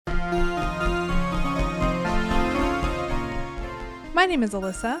My name is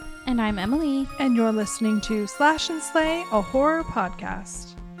Alyssa. And I'm Emily. And you're listening to Slash and Slay, a horror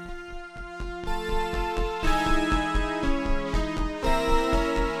podcast.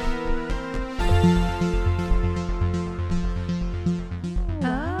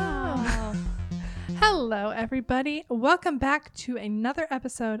 Wow. Hello, everybody. Welcome back to another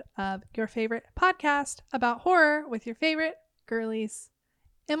episode of your favorite podcast about horror with your favorite girlies,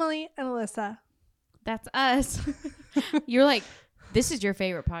 Emily and Alyssa. That's us. You're like, this is your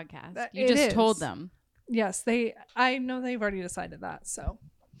favorite podcast. You just told them. Yes, I know they've already decided that. So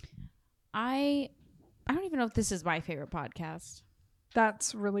I don't even know if this is my favorite podcast.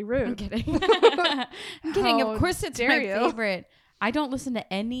 That's really rude. I'm kidding. I'm kidding. How Of course it's dare my you. favorite. I don't listen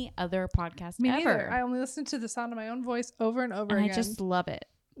to any other podcast Me ever. neither. I only listen to the sound of my own voice over and over And again. I just love it.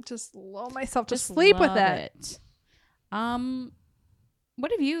 Just lull myself to Just sleep with love it.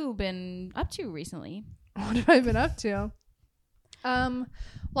 What have you been up to recently? What have I been up to?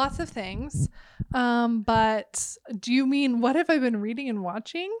 Lots of things. But do you mean what have I been reading and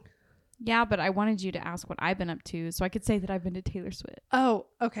watching? Yeah, but I wanted you to ask what I've been up to so I could say that I've been to Taylor Swift. Oh,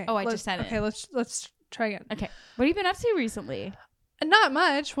 okay. Oh, I just said it. Okay, let's try again. Okay. What have you been up to recently? Not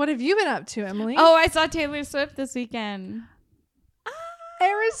much. What have you been up to, Emily? Oh, I saw Taylor Swift this weekend.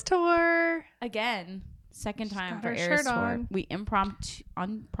 Eras tour. Again. Second time got for her Eras shirt tour. on. We impromptuly.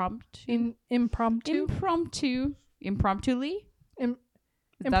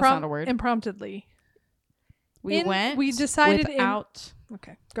 That's not a word. Impromptedly. We decided without.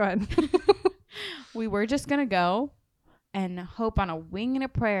 Okay, go ahead. We were just gonna go and hope on a wing and a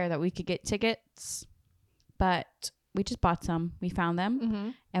prayer that we could get tickets, but we just bought some. We found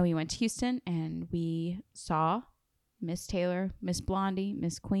them, and we went to Houston, and we saw Miss Taylor, Miss Blondie,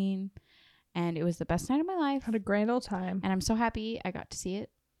 Miss Queen, and it was the best night of my life. Had a grand old time. And I'm so happy I got to see it.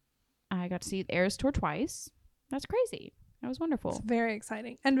 I got to see the Eras tour twice. That's crazy. That was wonderful. It's very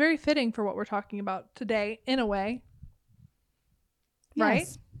exciting and very fitting for what we're talking about today, in a way. Right?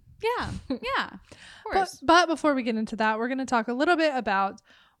 Yes. Yeah. Yeah. Of course. But before we get into that, we're going to talk a little bit about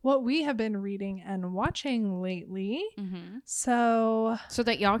what we have been reading and watching lately. So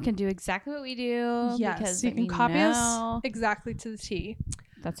that y'all can do exactly what we do. yes, because you can copy us exactly to the T.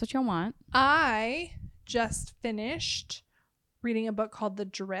 That's what y'all want. I just finished reading a book called The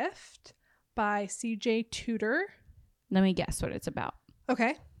Drift by C.J. Tudor. Let me guess what it's about.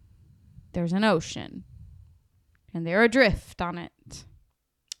 Okay. There's an ocean, and they're adrift on it.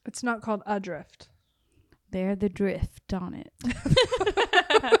 It's not called Adrift. They're the drift on it.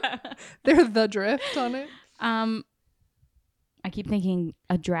 They're the drift on it. I keep thinking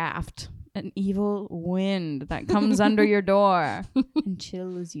a draft, an evil wind that comes under your door and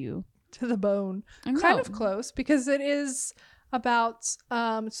chills you To the bone. Kind of close, because it is about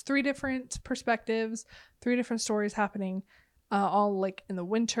it's three different perspectives, three different stories happening all like in the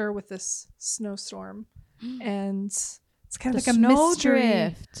winter with this snowstorm, and it's kind of like a mystery.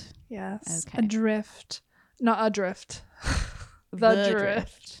 Drift. Yes. Okay. Adrift. Not adrift. the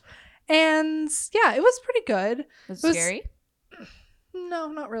drift. And yeah, it was pretty good. Was it scary? No,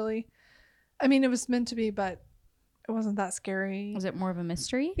 not really. I mean, it was meant to be, but it wasn't that scary. Was it more of a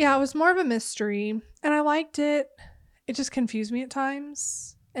mystery? Yeah, it was more of a mystery, and I liked it. It just confused me at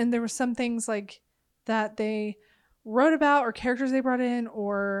times, and there were some things like that they wrote about, or characters they brought in,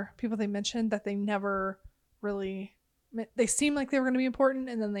 or people they mentioned that they never really. They seemed like they were going to be important,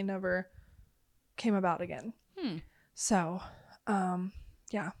 and then they never came about again. So,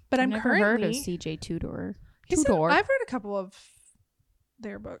 yeah. But I've I'm never currently heard of C.J. Tudor. I've read a couple of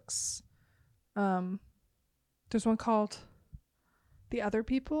their books. There's one called The Other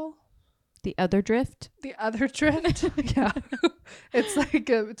People. The Other Drift? The Other Drift. Yeah. It's like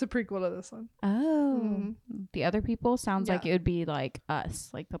it's a prequel to this one. Oh. The Other People sounds Yeah. like it would be like Us,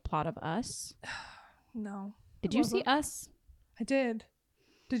 like the plot of Us. No. Did you see Us? I did.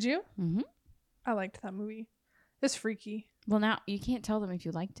 Did you? Mm-hmm. I liked that movie. It's freaky. Well, now you can't tell them if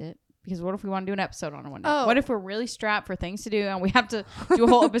you liked it. Because what if we want to do an episode on it one day? Oh. What if we're really strapped for things to do and we have to do a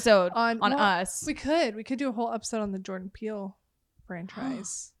whole episode on Us? We could do a whole episode on the Jordan Peele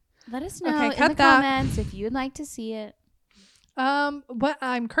franchise. Let us know Okay, in cut the that. comments if you'd like to see it. But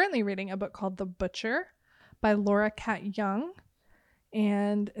I'm currently reading a book called The Butcher by Laura Cat Young,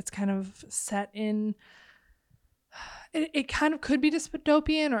 and it's kind of set in. It kind of could be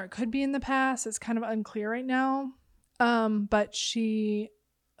dystopian, or it could be in the past. It's kind of unclear right now. But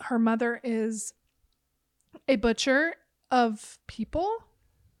her mother is a butcher of people,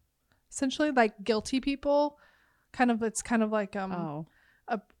 essentially like guilty people. It's kind of like a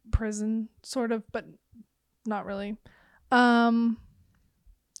prison sort of, but not really. And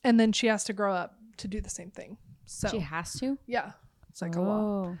then she has to grow up to do the same thing. So She has to? yeah. It's like a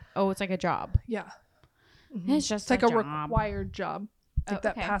law. Oh, it's like a job. Yeah. It's just It's like a a job. required job. Like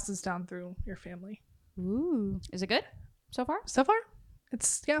that okay. passes down through your family. Ooh. Is it good so far? So far,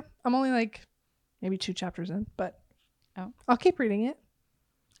 it's I'm only like maybe 2 chapters in, but I'll keep reading it.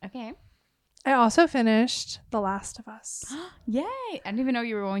 Okay. I also finished The Last of Us. Yay! I didn't even know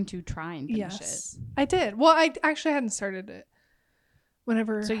you were going to try and finish it. I did. Well, I actually hadn't started it.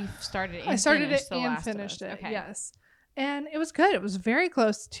 Whenever So you started it and I started finished it The and Last of finished Us. it. Okay. Yes. And it was good. It was very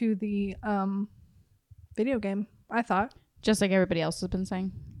close to the video game, I thought. Just like everybody else has been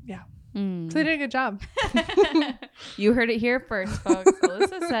saying. Yeah. Mm. So they did a good job. You heard it here first, folks.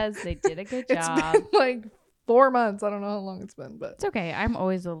 Alyssa says they did a good job. It's been like 4 months. I don't know how long it's been, but It's okay. I'm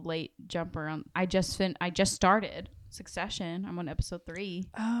always a late jumper on. I just started Succession. I'm on episode 3.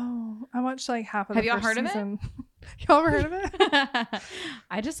 oh, I watched like half of Have the y'all first heard of it? season. Y'all ever heard of it?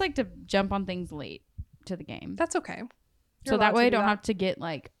 I just like to jump on things late to the game. That's okay. So that way I don't have to get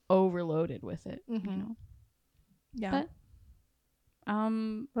like overloaded with it. Mm-hmm. You know? Yeah. But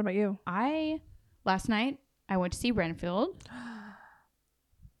what about you? Last night I went to see Renfield.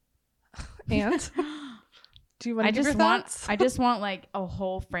 And do you want to give your thoughts? I just want like a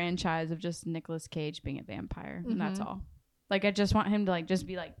whole franchise of just Nicolas Cage being a vampire, and that's all. Like I just want him to like just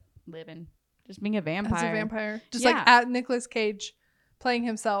be like living, just being a vampire. As a vampire, just like at Nicolas Cage playing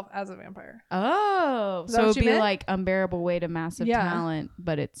himself as a vampire. Oh, so it'd be like Unbearable Weight of Massive Talent,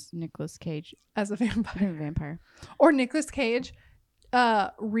 but it's Nicolas Cage as a vampire. A vampire, or Nicolas Cage,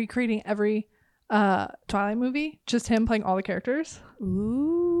 recreating every Twilight movie, just him playing all the characters.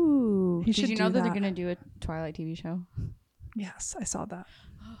 Ooh, did you know that they're gonna do a Twilight TV show? Yes, I saw that.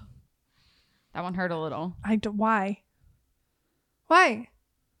 That one hurt a little. Why? I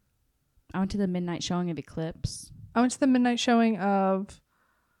went to the midnight showing of Eclipse. I went to the midnight showing of.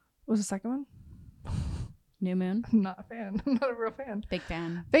 What was the second one? New Moon. I'm not a fan. I'm not a real fan. Fake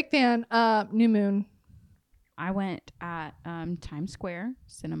fan. Fake fan. New Moon. I went at Times Square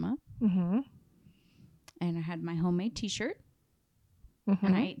Cinema. Mm-hmm. And I had my homemade T-shirt. Mm-hmm.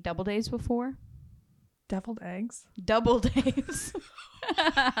 And I ate double days before. Deviled eggs. Double days.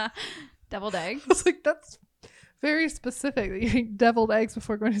 Deviled eggs. I was like, that's very specific that you eat deviled eggs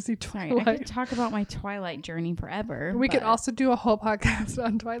before going to see Twilight. Sorry, I could talk about my Twilight journey forever. We could also do a whole podcast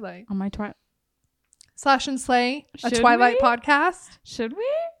on Twilight. On my Twilight. Slash and Slay, a Twilight podcast. Should we?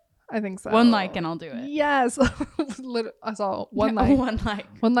 I think so. One like and I'll do it. Yes. I saw one like. One like.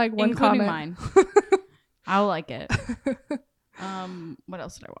 One like, one including comment. Mine. I'll like it. What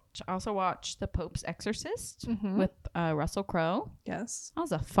else did I watch? I also watched The Pope's Exorcist with Russell Crowe. Yes. That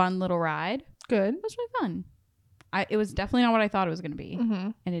was a fun little ride. Good. It was really fun. It was definitely not what I thought it was going to be.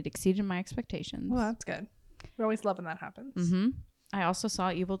 And it exceeded my expectations. Well, that's good. We always love when that happens. I also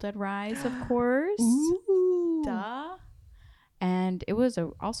saw Evil Dead Rise, of course. Ooh. Duh. And it was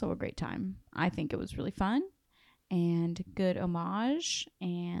also a great time. I think it was really fun and good homage.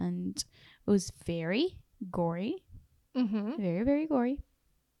 And it was very gory. Very, very gory.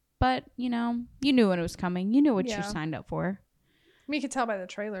 But, you know, you knew when it was coming. You knew what you signed up for. I mean, you could tell by the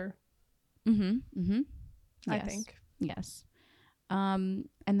trailer. I think. Yes. And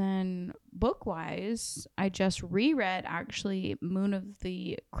then book-wise, I just reread, actually, Moon of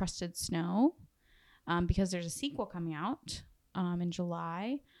the Crusted Snow. Because there's a sequel coming out in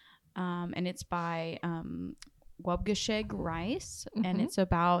July. And it's by Wubgashig Rice. And it's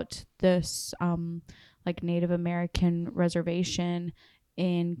about this like Native American reservation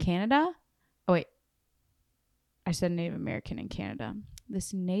in Canada. Oh, wait. I said Native American in Canada.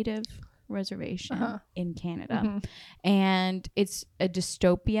 This native reservation in Canada. And it's a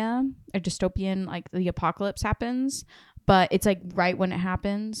dystopian, like the apocalypse happens. But it's like right when it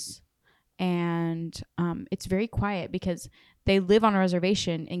happens. And it's very quiet because they live on a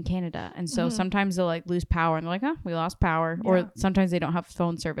reservation in Canada. And so sometimes they'll like lose power and they're like, we lost power. Yeah. Or sometimes they don't have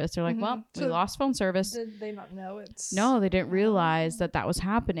phone service. They're like, well, we lost phone service. Did they not know it's... No, they didn't realize that was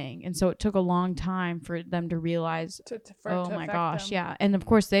happening. And so it took a long time for them to realize, oh my gosh. Them. Yeah. And of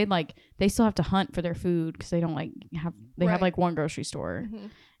course they still have to hunt for their food because they don't like have like one grocery store.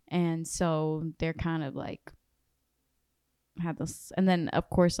 And so they're kind of like had this. And then of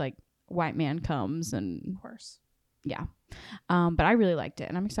course like white man comes and of course. Yeah. But I really liked it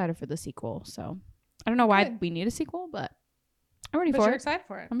and I'm excited for the sequel. So I don't know why we need a sequel, but I'm ready for it. You're excited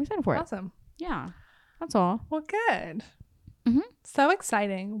for it. I'm excited for it. Awesome. Yeah. That's all. Well, good. So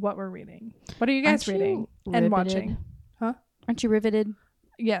exciting what we're reading. What are you guys reading and watching? Huh? Aren't you riveted?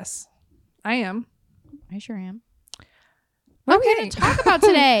 Yes, I am. I sure am. What are we going to talk about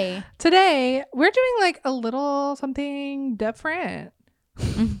today? Today, we're doing like a little something different.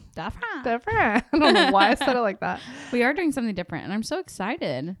 Different. Different. I don't know why I said it like that. We are doing something different, and I'm so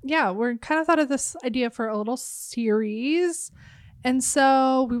excited. Yeah, we're kind of thought of this idea for a little series. And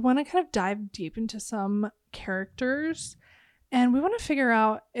so we want to kind of dive deep into some characters, and we want to figure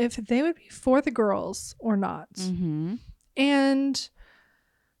out if they would be for the girls or not. Mm-hmm. And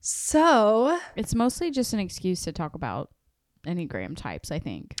so It's mostly just an excuse to talk about Enneagram types, I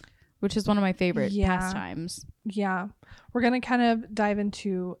think, which is one of my favorite pastimes. Yeah, we're going to kind of dive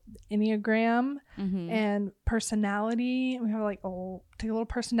into Enneagram and personality. We have take a little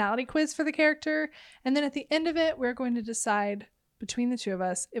personality quiz for the character. And then at the end of it, we're going to decide between the two of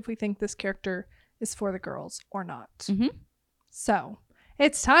us if we think this character is for the girls or not. Mm-hmm. So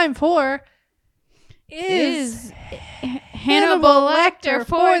it's time for Is Hannibal Lecter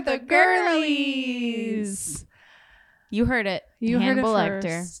for the girlies? You heard it. You Hannibal heard it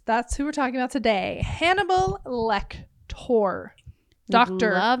Lecter. first. That's who we're talking about today. Hannibal Lecter.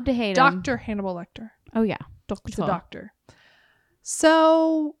 Doctor. Love to hate him. Dr. Hannibal Lecter. Oh, yeah. He's a doctor.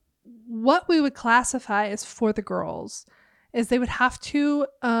 So what we would classify as for the girls is they would have to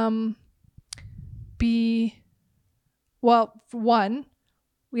be, well, for one,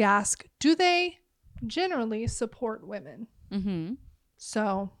 we ask, do they generally support women? Mm-hmm.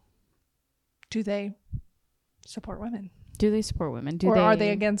 So do they support women? Do they support women? Are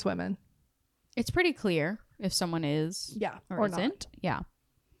they against women? It's pretty clear if someone is or isn't. Not. Yeah.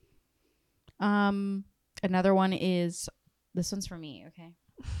 Another one is, this one's for me, okay?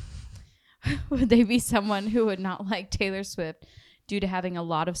 Would they be someone who would not like Taylor Swift due to having a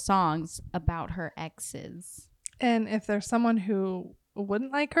lot of songs about her exes? And if there's someone who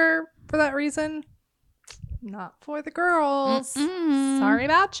wouldn't like her for that reason, not for the girls. Mm-mm. Sorry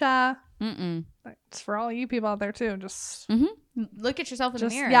about ya. Mm-mm. It's for all you people out there too. Just look at yourself in the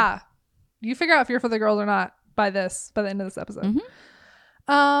mirror. Yeah. You figure out if you're for the girls or not by the end of this episode.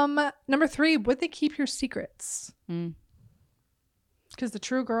 Mm-hmm. Number 3, would they keep your secrets? Mm. Because the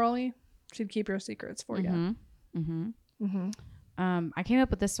true girly, she'd keep your secrets for you. Mm-hmm. Mm-hmm. I came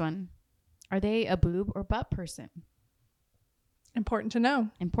up with this one. Are they a boob or butt person? Important to know.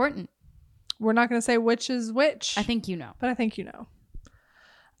 Important. We're not going to say which is which. I think you know. But I think you know.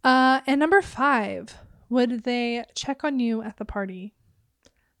 And number 5, would they check on you at the party?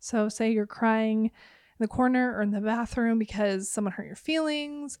 So say you're crying in the corner or in the bathroom because someone hurt your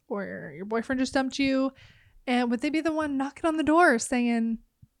feelings or your boyfriend just dumped you. And would they be the one knocking on the door saying,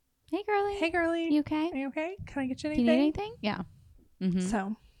 Hey, girly. Hey, girly. You okay? Are you okay? Can I get you Do anything? you need anything? Yeah. Mm-hmm.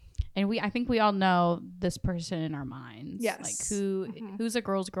 So. And I think we all know this person in our minds. Yes. Like who's a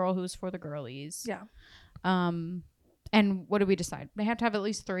girl's girl, who's for the girlies. Yeah. And what do we decide? They have to have at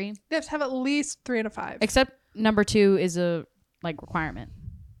least 3. They have to have at least 3 out of 5. Except number 2 is a requirement.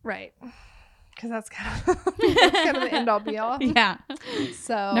 Right. Because that's kind of the end all be all. Yeah.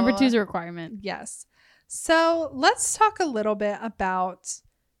 So number 2 is a requirement. Yes. So let's talk a little bit about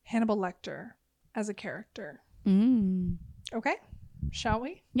Hannibal Lecter as a character. Okay. Shall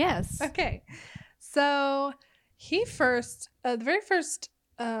we? Yes. Okay. So the very first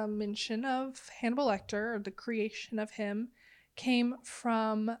mention of Hannibal Lecter, or the creation of him, came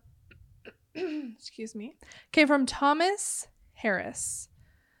from Thomas Harris,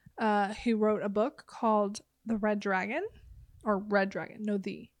 who wrote a book called The Red Dragon, or Red Dragon. No,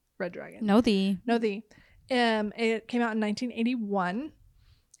 The Red Dragon. No, The. It came out in 1981,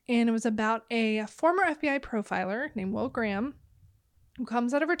 and it was about a former FBI profiler named Will Graham, who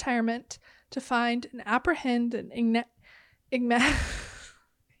comes out of retirement to find and apprehend an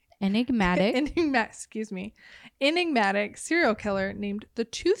enigmatic serial killer named the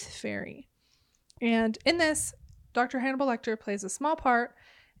Tooth Fairy. And in this, Dr. Hannibal Lecter plays a small part,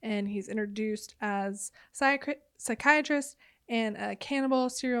 and he's introduced as psychiatrist and a cannibal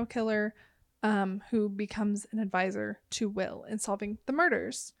serial killer who becomes an advisor to Will in solving the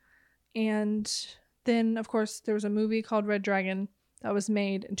murders. And then, of course, there was a movie called Red Dragon that was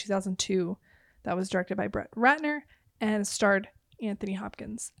made in 2002 that was directed by Brett Ratner and starred Anthony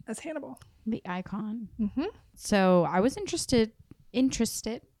Hopkins as Hannibal. The icon. Mm-hmm. So I was interested. I was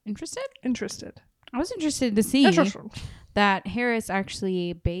interested to see that Harris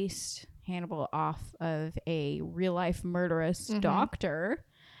actually based Hannibal off of a real life murderous doctor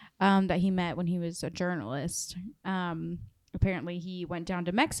that he met when he was a journalist. Apparently he went down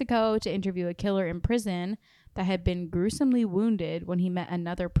to Mexico to interview a killer in prison that had been gruesomely wounded when he met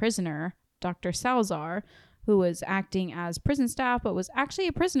another prisoner, Dr. Salazar, who was acting as prison staff but was actually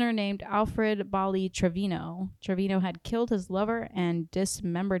a prisoner named Alfred Bali Trevino. Trevino had killed his lover and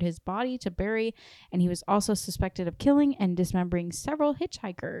dismembered his body to bury, and he was also suspected of killing and dismembering several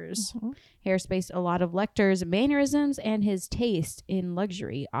hitchhikers. Harris based a lot of Lecter's mannerisms and his taste in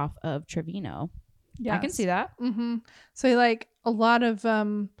luxury off of Trevino. Yes. I can see that. So like a lot of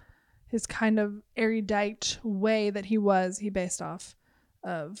his kind of erudite way that he based off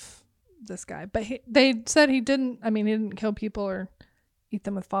of this guy. But they said he didn't kill people or eat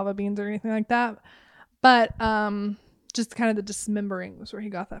them with fava beans or anything like that. But just kind of the dismembering was where he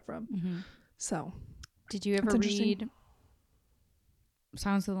got that from. So did you ever read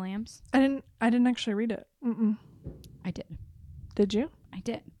Silence of the Lambs? I didn't actually read it. I did. Did you? I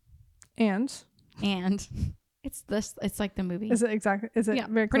did. And it's like the movie. Is it exactly? Is it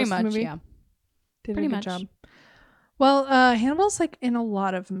very close pretty much? To the movie? Yeah, did pretty a good much. Job. Well, Hannibal's like in a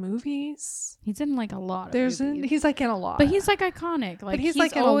lot of movies. He's in like a lot of movies. He's like in a lot. But he's like iconic. Like he's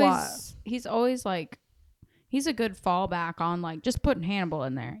like in a lot. He's always like, he's a good fallback on like just putting Hannibal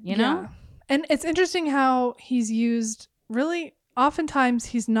in there, you know? And it's interesting how he's used really, oftentimes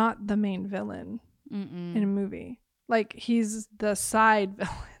he's not the main villain in a movie. Like he's the side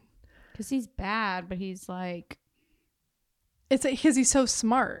villain. Because he's bad, but he's like. It's because he's so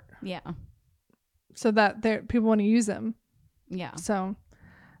smart. Yeah. So that people want to use him. Yeah. So,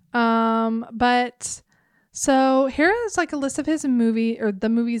 but so here is like a list of his the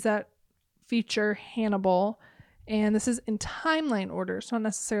movies that feature Hannibal, and this is in timeline order, so not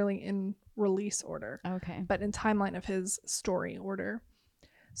necessarily in release order. Okay. But in timeline of his story order.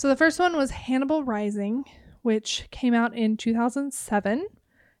 So the first one was Hannibal Rising, which came out in 2007.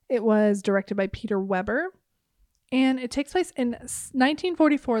 It was directed by Peter Weber, and it takes place in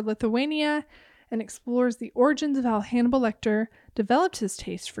 1944 Lithuania, and explores the origins of how Hannibal Lecter developed his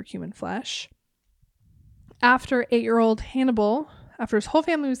taste for human flesh. After 8-year-old Hannibal, after his whole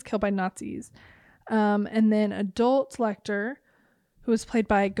family was killed by Nazis, and then adult Lecter, who was played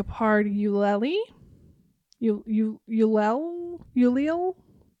by Gepard Uleli. Ulel?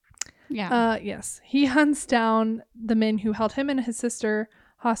 Yeah. Yes. He hunts down the men who held him and his sister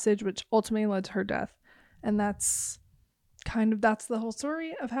hostage, which ultimately led to her death. And that's the whole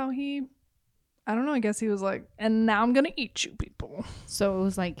story of how he, I don't know, I guess he was like, and now I'm going to eat you people. So it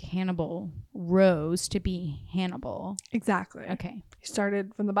was like Hannibal rose to be Hannibal. Exactly. Okay. He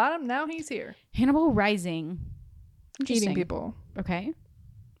started from the bottom, now he's here. Hannibal Rising. Eating people. Okay.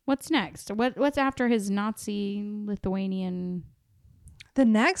 What's next? What's after his Nazi Lithuanian? The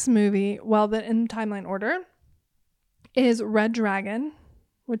next movie, in timeline order, is Red Dragon,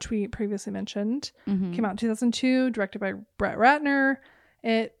 which we previously mentioned. Came out in 2002, directed by Brett Ratner.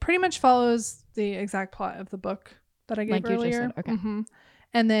 It pretty much follows the exact plot of the book that I gave earlier. You just said. Okay.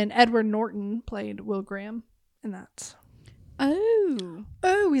 And then Edward Norton played Will Graham in that. Oh,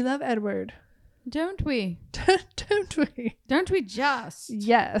 we love Edward. Don't we? Don't we? Don't we just?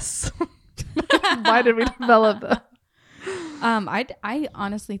 Yes. Why did we develop that? I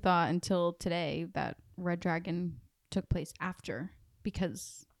honestly thought until today that Red Dragon took place after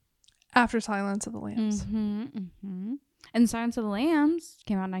Silence of the Lambs. And Silence of the Lambs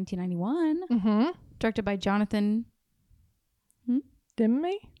came out in 1991. Directed by Jonathan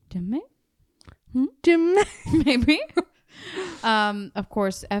Demme? Maybe. Of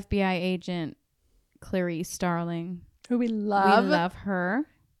course, FBI agent Clarice Starling, who we love. We love her.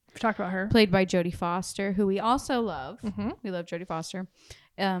 We've talked about her. Played by Jodie Foster, who we also love. We love Jodie Foster.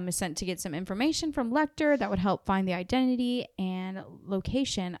 Is sent to get some information from Lecter that would help find the identity and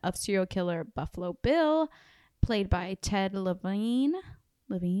location of serial killer Buffalo Bill, played by Ted Levine.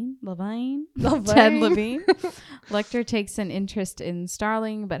 Ted Levine. Lecter takes an interest in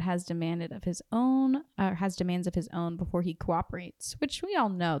Starling, but has demands of his own before he cooperates. Which we all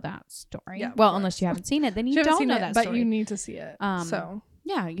know that story. Yeah, well, unless you haven't seen it, then you don't know that story. But you need to see it. So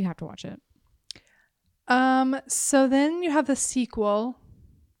yeah, you have to watch it. So then you have the sequel,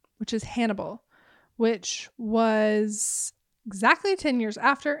 which is Hannibal, which was exactly 10 years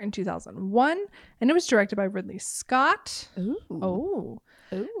after in 2001, and it was directed by Ridley Scott. Ooh.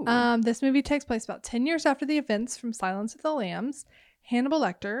 This movie takes place about 10 years after the events from Silence of the Lambs. Hannibal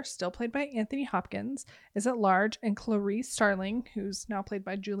Lecter, still played by Anthony Hopkins, is at large, and Clarice Starling, who's now played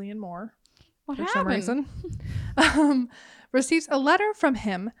by Julianne Moore for some reason, receives a letter from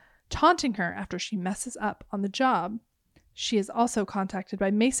him taunting her after she messes up on the job. She is also contacted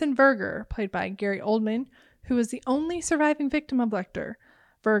by Mason Verger, played by Gary Oldman, who is the only surviving victim of Lecter.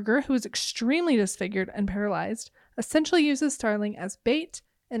 Verger, who is extremely disfigured and paralyzed, essentially uses Starling as bait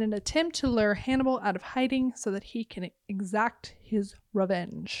in an attempt to lure Hannibal out of hiding so that he can exact his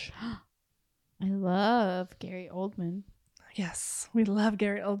revenge. I love Gary Oldman. Yes, we love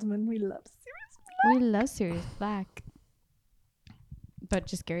Gary Oldman. We love Sirius. We love Sirius Black. But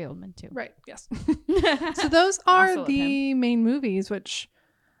just Gary Oldman too. Right, yes. So those are Also love the main movies, which,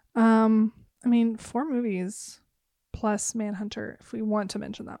 I mean, 4 movies plus Manhunter, if we want to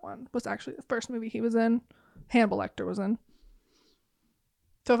mention that one, was actually the first movie he was in. Hannibal Lecter was in.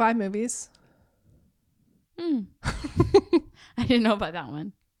 So 5 movies. I didn't know about that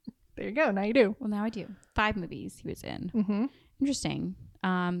one. There you go. Now you do. Well, now I do. 5 movies he was in. Mm-hmm. Interesting.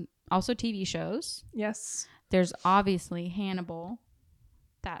 Also TV shows. Yes. There's obviously Hannibal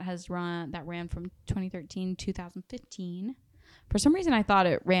that ran from 2013 to 2015. For some reason, I thought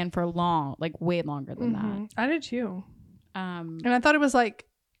it ran for way longer than that. I did too. And I thought it was like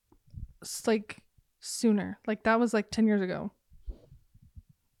sooner. Like that was like 10 years ago.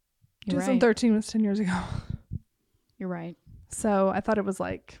 2013 was 10 years ago. You're right. So I thought it was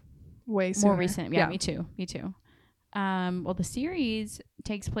like way sooner. More recent. Yeah, me too. Well, the series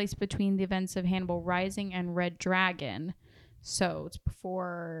takes place between the events of Hannibal Rising and Red Dragon. So it's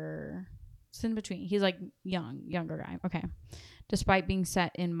in between. He's like younger guy. Okay. Despite being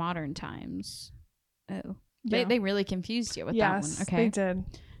set in modern times. Oh. Yeah. They really confused you with that one. Okay. They did.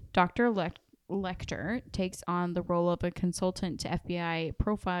 Dr. Lecter takes on the role of a consultant to FBI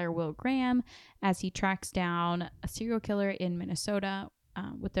profiler Will Graham as he tracks down a serial killer in Minnesota.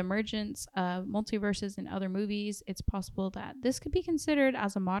 With the emergence of multiverses in other movies, it's possible that this could be considered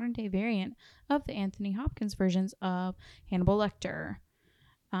as a modern-day variant of the Anthony Hopkins versions of Hannibal Lecter.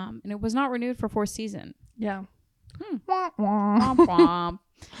 And it was not renewed for 4th season. Yeah. Womp womp.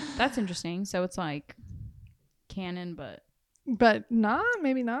 That's interesting. So it's like canon, but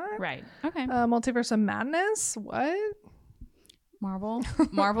maybe not. right. Okay. Multiverse of Madness. What? Marvel,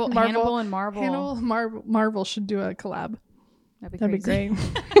 Hannibal and Marvel. Marvel should do a collab. That'd be great.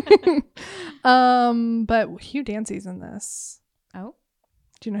 But Hugh Dancy's in this. Oh,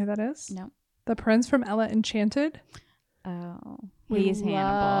 do you know who that is? No. The prince from Ella Enchanted. Oh, he's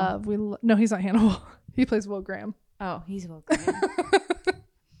Hannibal. No, he's not Hannibal. He plays Will Graham. Oh, he's Will Graham.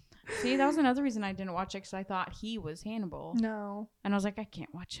 See, that was another reason I didn't watch it, because I thought he was Hannibal. No. And I was like, I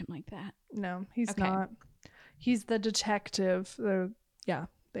can't watch him like that. No, he's not. He's the detective. The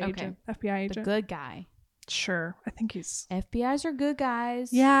agent, FBI agent. The good guy. Sure. I think he's... FBI's are good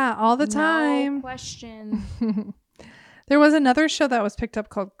guys. Yeah, all the time. No question. There was another show that was picked up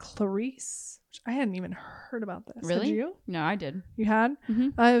called Clarice, which I hadn't even heard about this. Really? Had you? No, I did. You had?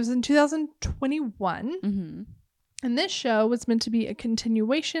 Mm-hmm. It was in 2021. Mm-hmm. And this show was meant to be a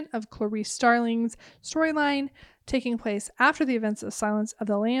continuation of Clarice Starling's storyline, taking place after the events of Silence of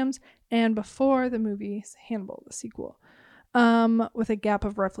the Lambs and before the movie Hannibal, the sequel. With a gap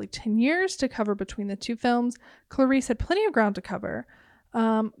of roughly 10 years to cover between the two films, Clarice had plenty of ground to cover.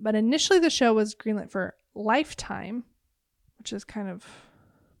 But initially the show was greenlit for Lifetime, which is kind of...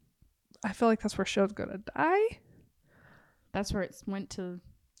 I feel like that's where shows go to die. That's where it went to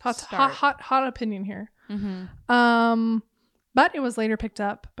hot opinion here. Mm-hmm. But it was later picked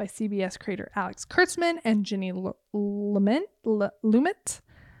up by CBS creator Alex Kurtzman and Jenny Lumet.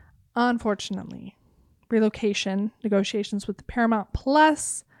 Unfortunately, relocation negotiations with the Paramount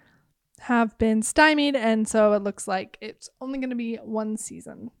Plus have been stymied, and so it looks like it's only going to be 1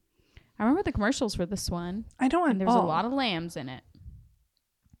 season. I remember the commercials for this one. I don't. And there's a lot of lambs in it.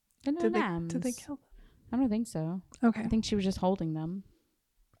 Did they kill them? I don't think so. Okay. I think she was just holding them.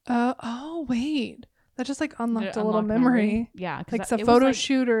 Oh wait, that just like unlocked a little memory. Yeah, like it's a photo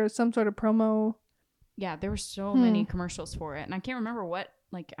shoot or some sort of promo. Yeah, there were so many commercials for it, and I can't remember what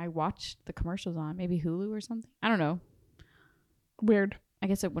I watched the commercials on. Maybe Hulu or something. I don't know. Weird. I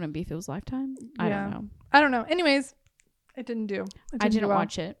guess it wouldn't be if it was Lifetime. Yeah. I don't know. Anyways, it didn't do. I didn't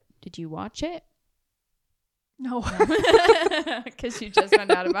watch it. Did you watch it? No. Because you just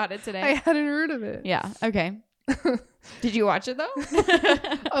found out about it today. I hadn't heard of it. Yeah. Okay. Did you watch it though?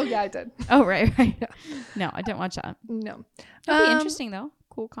 Oh yeah, I did. Oh right. Yeah. No, I didn't watch that. No. That'd be interesting though.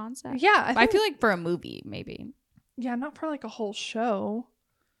 Cool concept. Yeah. I feel like for a movie, maybe. Yeah, not for like a whole show.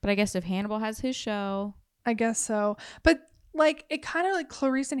 But I guess if Hannibal has his show. I guess so. But like it kind of like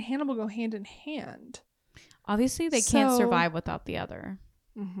Clarice and Hannibal go hand in hand. Obviously they can't survive without the other.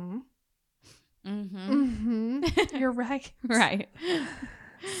 Mm-hmm. Mm-hmm. Mm-hmm. You're right. Right.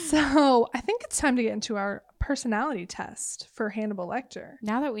 So I think it's time to get into our personality test for Hannibal Lecter.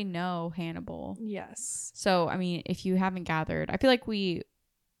 Now that we know Hannibal. Yes. So, I mean, if you haven't gathered, I feel like he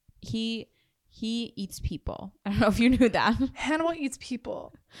eats people. I don't know if you knew that. Hannibal eats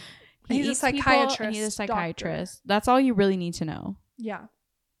people. He's a psychiatrist. He's a psychiatrist. Doctor. That's all you really need to know. Yeah.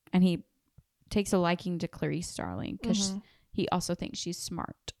 And he takes a liking to Clarice Starling because he also thinks she's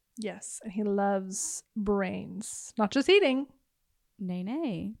smart. Yes, and he loves brains, not just eating. Nay,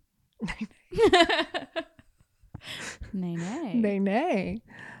 nay. Nay, nay. Nay, nay.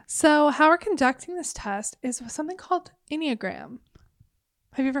 So, how we're conducting this test is with something called Enneagram.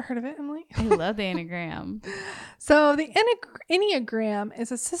 Have you ever heard of it, Emily? I love the Enneagram. So, the Enneagram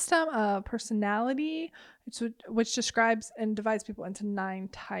is a system of personality which describes and divides people into 9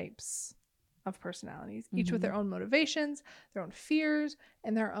 types of personalities, each with their own motivations, their own fears,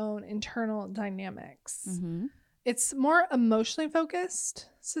 and their own internal dynamics. Mm-hmm. It's more emotionally focused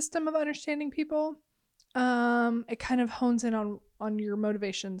system of understanding people. It kind of hones in on your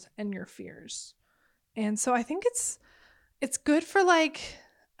motivations and your fears. And so I think it's good for, like,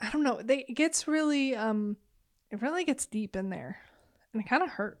 I don't know, it gets really it really gets deep in there. And it kind of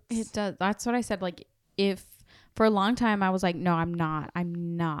hurts. It does. That's what I said. Like, if for a long time I was like, no, I'm not,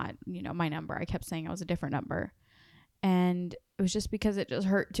 my number. I kept saying I was a different number. And it was just because it just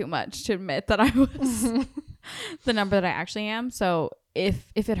hurt too much to admit that I was the number that I actually am. So if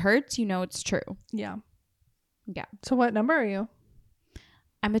it hurts, it's true. Yeah. Yeah. So what number are you?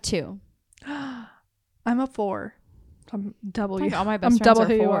 I'm a 2. I'm a 4. I'm W. Like all my best I'm friends double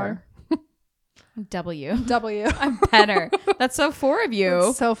are who you 4. are. I'm W. W. I'm better. That's so 4 of you.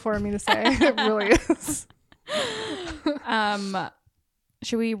 It's so for me to say. It really is.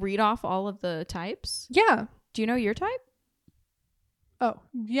 Should we read off all of the types? Yeah. Do you know your type? Oh,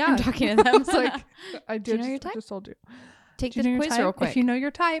 yeah. I'm talking to them. It's like, I Do you know just, your type? I just told you. Take Do the you know your quiz type? real quick. If you know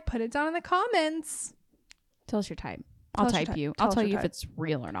your type, put it down in the comments. Tell us your type. Tell I'll us your type type. you. Tell I'll us tell your you if type. it's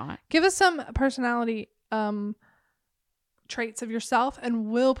real or not. Give us some personality traits of yourself, and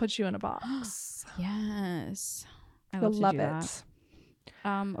we'll put you in a box. Yes. I You'll love to do it.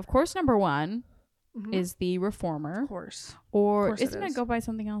 That. Of course, number 1 Mhm. is the reformer. Of course. Or Of course isn't it it is. go by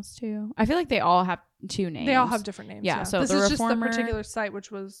something else too? I feel like they all have 2 names. They all have different names. Yeah, so this the is reformer- just the particular site, which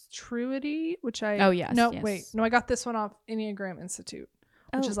was Truity, which I. Oh, yes, No, yes. wait. No, I got this one off Enneagram Institute,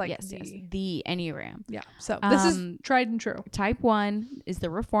 which is like yes, the. the Enneagram. Yeah. So this is tried and true. Type 1 is the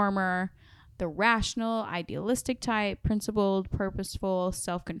reformer, the rational, idealistic type, principled, purposeful,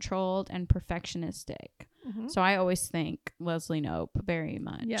 self-controlled, and perfectionistic. Mm-hmm. So I always think Leslie Knope very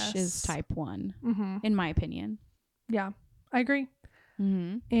much Yes. is type 1, Mm-hmm. in my opinion. Yeah, I agree.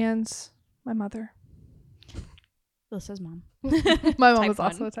 Mm-hmm. And my mother. Alyssa's mom. My mom Type was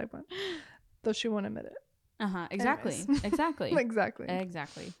also 1. a type 1, though she won't admit it. Uh-huh. Exactly. Anyways. Exactly. Exactly.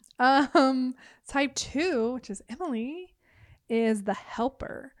 Exactly. Type 2, which is Emily, is the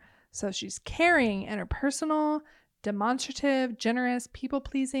helper. So she's caring, interpersonal, demonstrative, generous,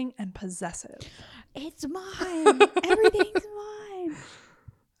 people-pleasing, and possessive. It's mine. Everything's mine.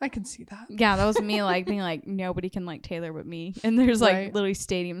 I can see that. Yeah, that was me, like, being like, nobody can like Taylor but me. And there's like Right. literally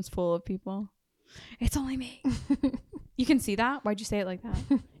stadiums full of people. It's only me. You can see that? Why'd you say it like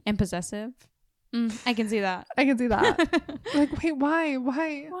that? And possessive? I can see that. I can see that. Like, wait, why?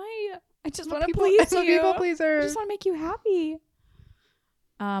 Why? Why? I just I'm want to I'm please a you. people pleaser. I just want to make you happy.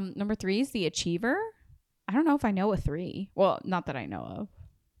 Number 3 is the achiever. I don't know if I know a 3. Well, not that I know of.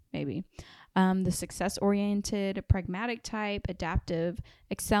 Maybe. The success-oriented, pragmatic type, adaptive,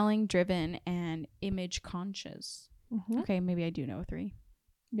 excelling, driven, and image conscious. Mm-hmm. Okay, maybe I do know a 3.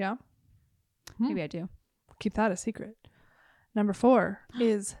 Yeah. Maybe I do. Keep that a secret. Number 4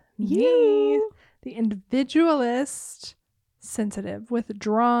 is me, You. the individualist, sensitive,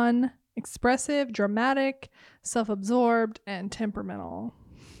 withdrawn, expressive, dramatic, self-absorbed, and temperamental.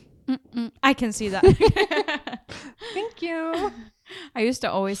 I can see that. Thank you. I used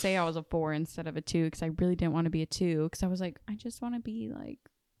to always say I was a 4 instead of a 2 because I really didn't want to be a 2 because I was like, I just want to be like,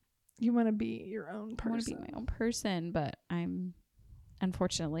 You want to be your own I want to person. be my own person, but I'm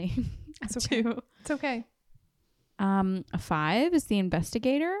unfortunately It's a okay. 2. It's okay. A 5 is the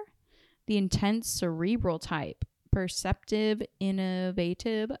investigator, the intense cerebral type, perceptive,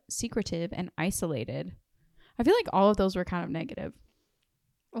 innovative, secretive, and isolated. I feel like all of those were kind of negative.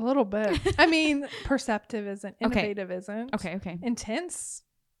 A little bit. I mean, perceptive isn't. Okay. Innovative isn't. Okay. Intense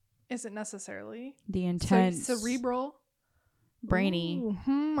isn't necessarily. The intense, Cerebral. brainy.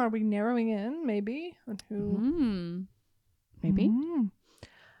 Ooh, Are we narrowing in? Maybe. On who? Maybe.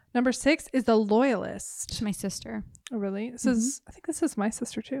 Number 6 is the loyalist. It's my sister. Oh, really? This is. I think this is my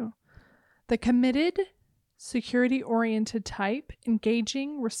sister too. The committed, security-oriented type,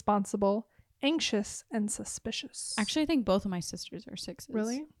 engaging, responsible, anxious, and suspicious. Actually, I think both of my sisters are 6s.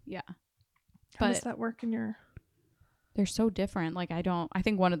 Really? Yeah. How does But that work in your? they're so different. Like, I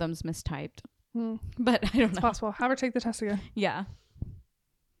think one of them's mistyped. Hmm. But I don't It's know. possible. Have her take the test again. Yeah.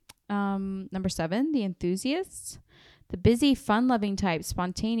 Number 7, the enthusiasts. The busy, fun-loving type,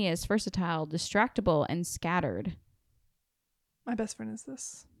 spontaneous, versatile, distractible, and scattered. My best friend is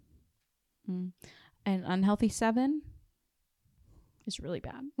this. An unhealthy 7 is really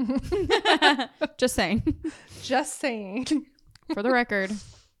bad. Just saying. Just saying. For the record.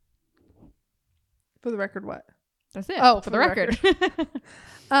 For the record, what? That's it. Oh, for the record.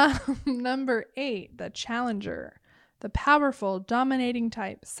 Number 8, the challenger. The powerful, dominating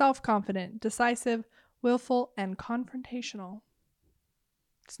type, self-confident, decisive, willful, and confrontational.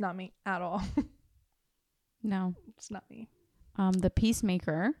 It's not me at all. No. It's not me. The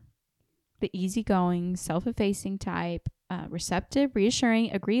peacemaker. The easygoing, self-effacing type, receptive,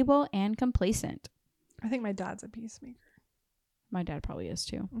 reassuring, agreeable, and complacent. I think my dad's a peacemaker. My dad probably is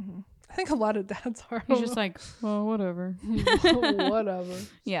too. Mm-hmm. I think a lot of dads are. He's just like, well, whatever. Whatever.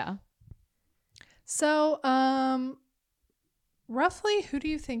 Yeah. So, roughly, who do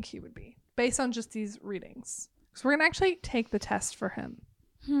you think he would be based on just these readings? Because we're gonna actually take the test for him.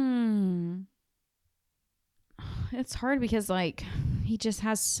 It's hard because like he's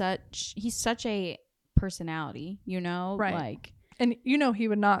such a personality, you know, Right? Like, and he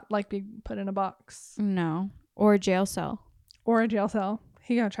would not like be put in a box, no, or a jail cell, or a jail cell.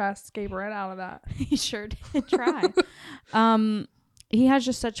 He gonna try to escape right out of that. He sure did try. He has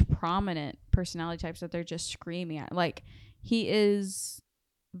just such prominent personality types that they're just screaming at. Like, he is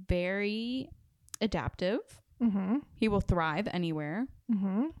very adaptive. Mm-hmm. He will thrive anywhere.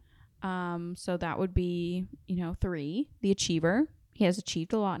 Mm-hmm. So that would be, 3, the achiever. He has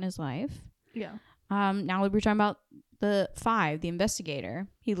achieved a lot in his life. Yeah. Now we're talking about the 5, the investigator.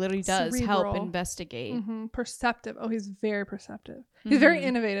 He literally does Cerebral. help investigate. Mm-hmm. Perceptive. Oh, he's very perceptive. He's very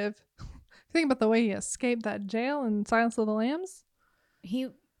innovative. Think about the way he escaped that jail in Silence of the Lambs.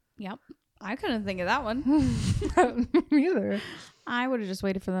 Yep. I couldn't think of that one. Me either. I would have just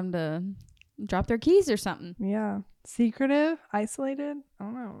waited for them to drop their keys or something. Yeah. Secretive, isolated. I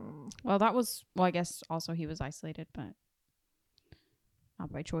don't know. Well, I guess also he was isolated, but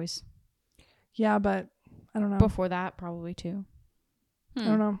not by choice. Yeah, but I don't know. Before that, probably too. I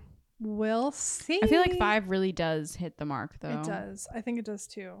don't know. We'll see. I feel like 5 really does hit the mark, though. It does. I think it does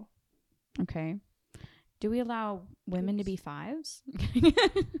too. Okay. Do we allow women to be 5s?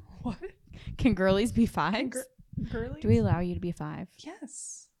 What? Can girlies be 5s? Girlies? Do we allow you to be 5?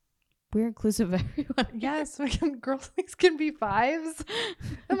 Yes. We're inclusive of everyone. Yes, girlies can be 5s.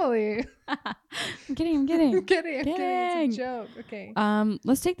 Emily. I'm kidding. I'm kidding. It's a joke. Okay.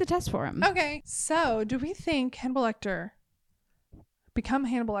 Let's take the test for him. Okay. So, do we think Hannibal Lecter become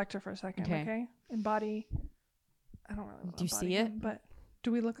Hannibal Lecter for a second? Okay. Embody. I don't really. Do you see it? But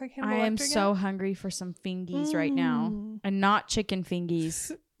do we look like Hannibal Lecter? I am so hungry for some fingies right now, and not chicken fingies.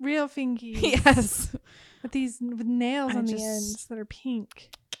 Real fingies. Yes. With nails on the ends that are pink.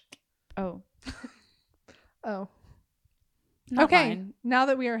 Oh. Oh. Not okay. mine. Now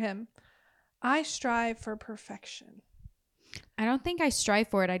that we are him, I strive for perfection. I don't think I strive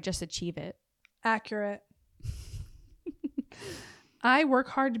for it. I just achieve it. Accurate. I work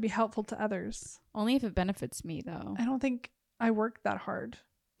hard to be helpful to others. Only if it benefits me, though. I don't think I work that hard.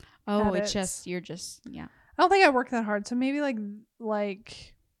 Oh, it's just, yeah. I don't think I work that hard. So maybe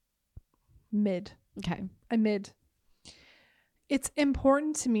like mid. Okay. A mid. It's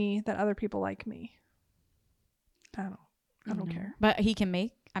important to me that other people like me. I don't care. But he can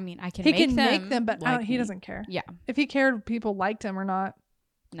make, I can make them, but like he doesn't care. Yeah. If he cared if people liked him or not,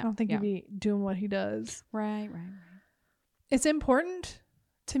 no. I don't think he'd be doing what he does. Right. It's important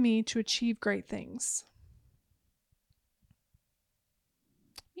to me to achieve great things.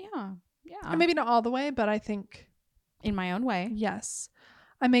 Yeah. And maybe not all the way, but I think in my own way. Yes.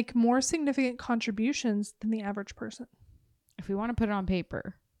 I make more significant contributions than the average person. If we want to put it on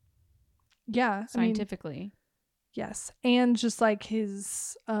paper. Yeah. Scientifically. Yes. And just like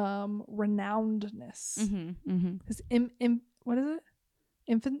his renownedness. Mm-hmm. His what is it?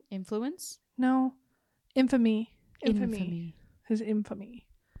 Influence? No. Infamy. Infamy. His infamy.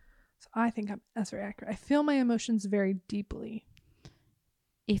 So I think that's very accurate. I feel my emotions very deeply.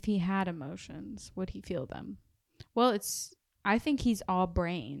 If he had emotions, would he feel them? Well, I think he's all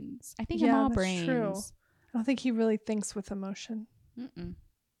brains. I think I'm all brains. True. I don't think he really thinks with emotion. Mm-mm.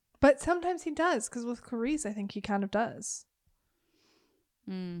 But sometimes he does, because with Clarice, I think he kind of does.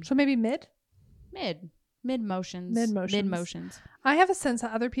 So maybe mid? Mid motions. I have a sense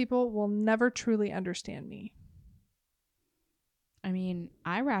that other people will never truly understand me.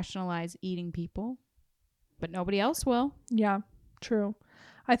 I rationalize eating people, but nobody else will. Yeah, true.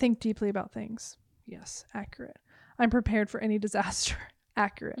 I think deeply about things. Yes, accurate. I'm prepared for any disaster.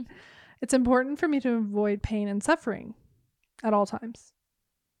 Accurate. It's important for me to avoid pain and suffering at all times.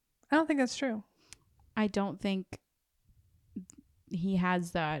 I don't think that's true. I don't think he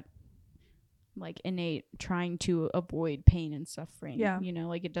has that like innate trying to avoid pain and suffering. Yeah. You know,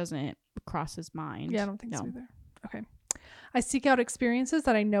 like it doesn't cross his mind. Yeah, I don't think so either. Okay. I seek out experiences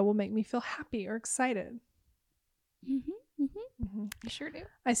that I know will make me feel happy or excited. Mm-hmm. Mm-hmm. Mm-hmm. I sure do.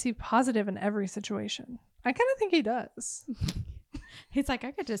 I see positive in every situation. I kind of think he does. He's like,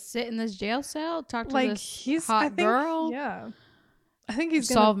 I could just sit in this jail cell, talk to Like this hot girl. Yeah. I think he's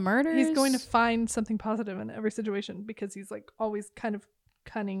solve murders. He's going to find something positive in every situation because he's like always kind of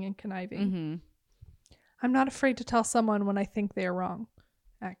cunning and conniving. Mm-hmm. I'm not afraid to tell someone when I think they are wrong.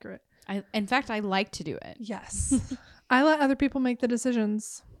 Accurate. In fact, I like to do it. Yes. I let other people make the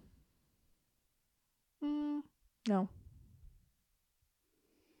decisions. No.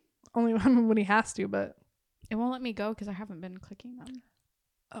 Only when he has to, but it won't let me go because I haven't been clicking them.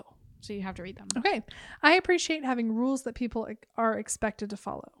 Oh. So you have to read them. Okay. I appreciate having rules that people are expected to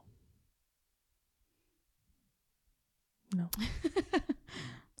follow. No. I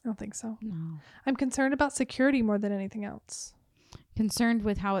don't think so. No. I'm concerned about security more than anything else. Concerned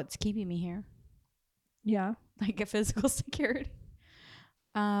with how it's keeping me here. Yeah. Like a physical security.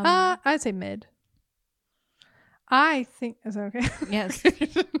 I'd say mid. I think, is that okay? Yes.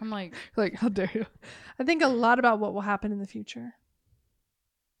 I'm like, how dare you? I think a lot about what will happen in the future.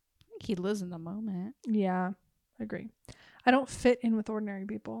 I think he lives in the moment. Yeah, I agree. I don't fit in with ordinary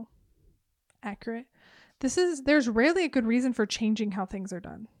people. Accurate. There's rarely a good reason for changing how things are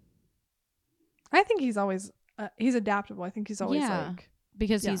done. I think he's always, he's adaptable. I think he's always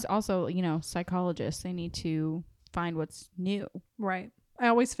because he's also, psychologist. They need to find what's new. Right. I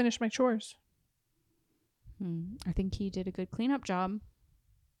always finish my chores. I think he did a good cleanup job.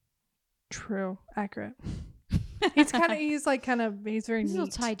 True. Accurate. He's very neat. A little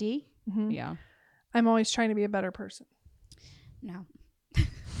tidy. Mm-hmm. Yeah. I'm always trying to be a better person. No.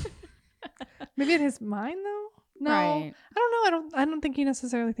 Maybe in his mind though? No. Right. I don't know. I don't think he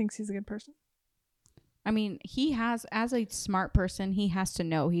necessarily thinks he's a good person. I mean, as a smart person, he has to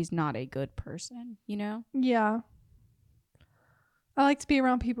know he's not a good person, you know? Yeah. I like to be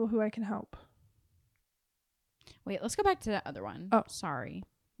around people who I can help. Wait, let's go back to the other one. Oh. Sorry.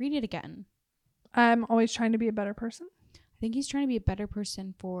 Read it again. I'm always trying to be a better person. I think he's trying to be a better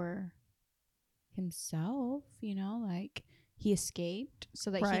person for himself, like he escaped so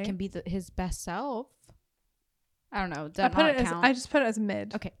that he can be his best self. I don't know. I just put it as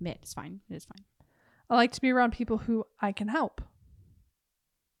mid. Okay, mid. It's fine. It is fine. I like to be around people who I can help.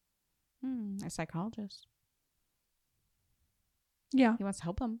 A psychologist. Yeah. He wants to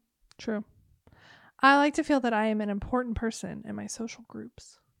help them. True. I like to feel that I am an important person in my social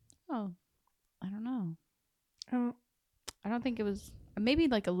groups. Oh, I don't know. I don't think it was maybe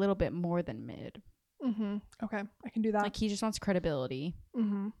like a little bit more than mid. Mm-hmm. Okay, I can do that. Like he just wants credibility.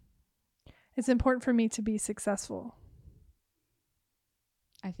 Mm-hmm. It's important for me to be successful.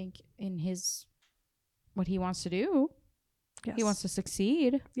 I think in what he wants to do. Yes. He wants to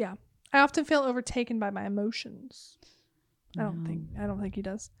succeed. Yeah. I often feel overtaken by my emotions. No. I don't think he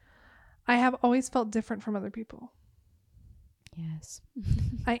does. I have always felt different from other people. Yes.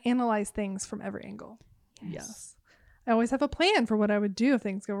 I analyze things from every angle. Yes. I always have a plan for what I would do if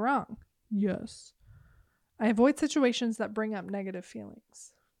things go wrong. Yes. I avoid situations that bring up negative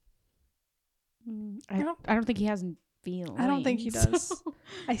feelings. I don't think he has feelings. I don't think he does.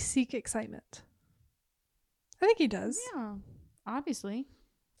 I seek excitement. I think he does. Yeah. Obviously.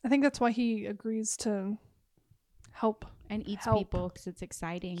 I think that's why he agrees to help. And eats people because it's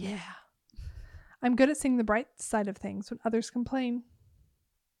exciting. Yeah. I'm good at seeing the bright side of things when others complain.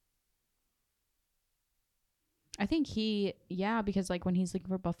 I think because like when he's looking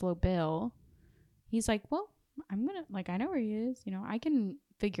for Buffalo Bill, he's like, well, I'm going to, I know where he is, I can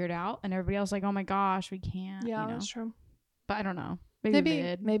figure it out. And everybody else like, oh my gosh, we can't. Yeah, that's true. But I don't know.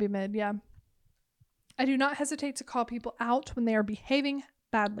 Maybe mid. Yeah. I do not hesitate to call people out when they are behaving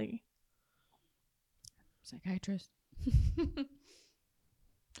badly. Psychiatrist.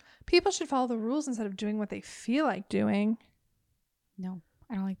 People should follow the rules instead of doing what they feel like doing. No,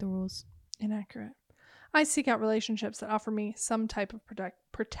 I don't like the rules. Inaccurate. I seek out relationships that offer me some type of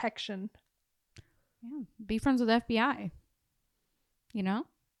protection. Yeah. Be friends with FBI.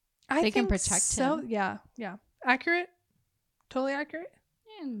 They can protect him. Yeah. Accurate? Totally accurate?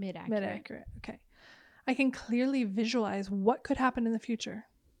 And mid-accurate. Mid-accurate. Okay. I can clearly visualize what could happen in the future.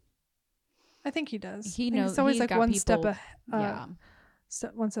 I think he does. He knows. It's always like one step ahead. Yeah.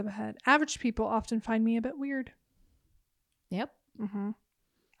 One step ahead. Average people often find me a bit weird. Yep. Mm-hmm.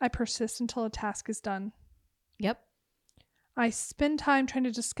 I persist until a task is done. Yep. I spend time trying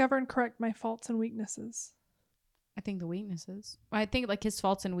to discover and correct my faults and weaknesses. I think the weaknesses. I think like his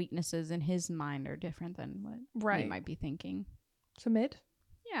faults and weaknesses in his mind are different than what he might be thinking. So mid?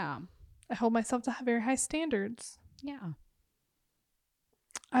 Yeah. I hold myself to very high standards. Yeah.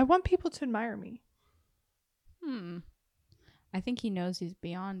 I want people to admire me. I think he knows he's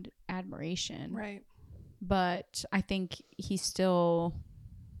beyond admiration. Right. But I think he still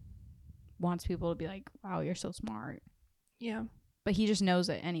wants people to be like, wow, you're so smart. Yeah. But he just knows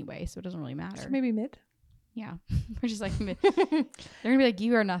it anyway, so it doesn't really matter. So maybe mid? Yeah. We're just like, they're going to be like,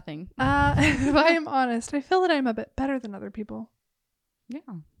 you are nothing. If I am honest, I feel that I'm a bit better than other people. Yeah,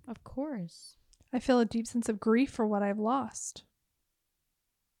 of course. I feel a deep sense of grief for what I've lost.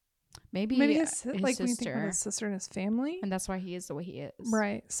 Maybe his like when sister. you think about his sister and his family. And that's why he is the way he is.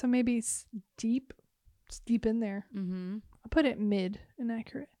 Right. So maybe it's deep in there. Mm-hmm. I'll put it mid,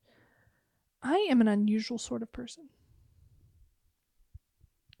 inaccurate. I am an unusual sort of person.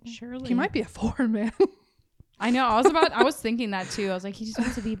 Surely. He might be a 4, man. I know. I was thinking that too. I was like, he just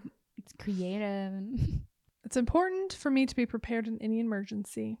wants to be creative. It's important for me to be prepared in any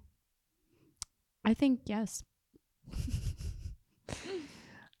emergency. I think yes.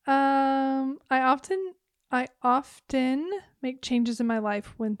 I often make changes in my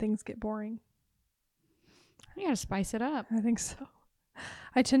life when things get boring. You gotta spice it up. I think so.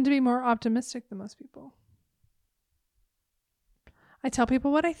 I tend to be more optimistic than most people. I tell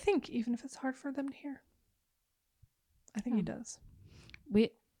people what I think, even if it's hard for them to hear. I think he does. We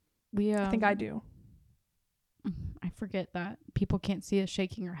I think I do. I forget that people can't see us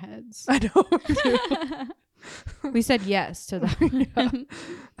shaking our heads. I know. We said yes to that. Yeah.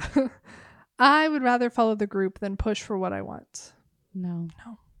 I would rather follow the group than push for what I want. No.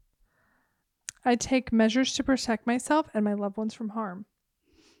 I take measures to protect myself and my loved ones from harm.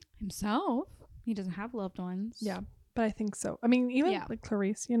 Himself? He doesn't have loved ones. Yeah, but I think so. I mean, even like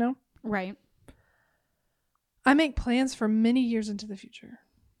Clarice, you know? Right. I make plans for many years into the future.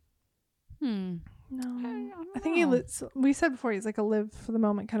 No. I think we said before, he's like a live for the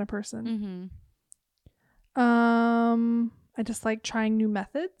moment kind of person. Mm-hmm. I just like trying new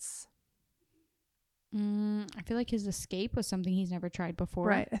methods. I feel like his escape was something he's never tried before.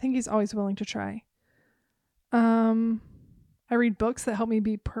 Right. I think he's always willing to try. I read books that help me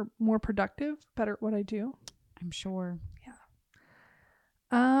be more productive, better at what I do. I'm sure.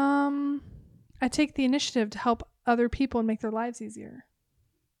 Yeah. I take the initiative to help other people and make their lives easier.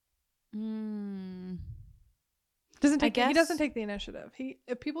 He doesn't take the initiative.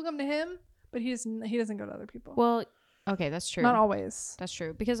 If people come to him, but he doesn't go to other people. Well, okay, that's true. Not always. That's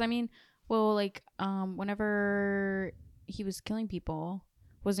true. Because I mean, well, like whenever he was killing people,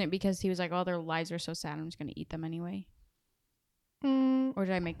 wasn't it because he was like, oh, their lives are so sad, I'm just going to eat them anyway? Or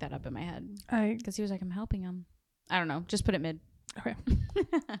did I make that up in my head? Because he was like, I'm helping them. I don't know. Just put it mid. Okay.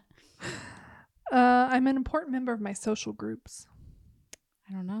 I'm an important member of my social groups.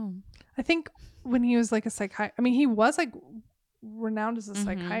 I don't know. I think when he was like a he was like renowned as a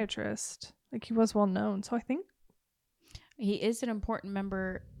psychiatrist. Like he was well known. So I think he is an important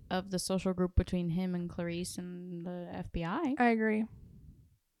member of the social group between him and Clarice and the FBI. I agree.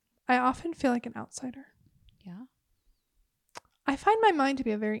 I often feel like an outsider. Yeah. I find my mind to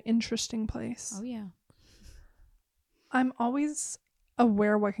be a very interesting place. Oh, yeah. I'm always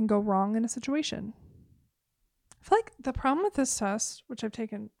aware what can go wrong in a situation. I feel like the problem with this test, which I've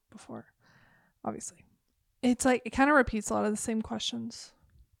taken before, obviously, it's like it kind of repeats a lot of the same questions.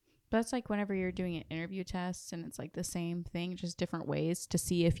 But that's like whenever you're doing an interview test and it's like the same thing, just different ways to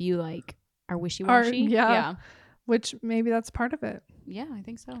see if you like are wishy-washy. Yeah. Which maybe that's part of it. Yeah, I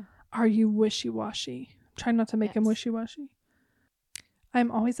think so. Are you wishy-washy? I'm trying not to make him wishy-washy. I'm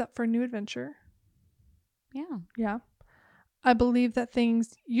always up for a new adventure. Yeah. Yeah. I believe that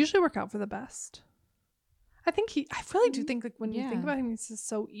things usually work out for the best. I really do think like when you think about him, he's just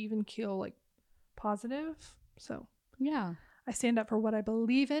so even keel, like positive. So yeah, I stand up for what I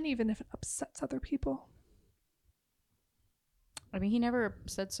believe in, even if it upsets other people. I mean, he never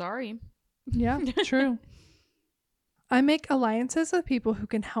said sorry. Yeah, true. I make alliances with people who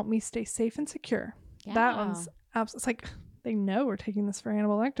can help me stay safe and secure. Yeah. That one's it's like they know we're taking this for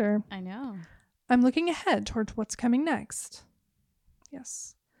Hannibal Lecter. I know. I'm looking ahead towards what's coming next.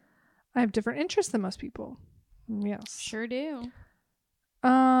 Yes. I have different interests than most people. Yes. Sure do.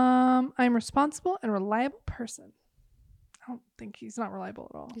 I'm responsible and reliable person. I don't think he's not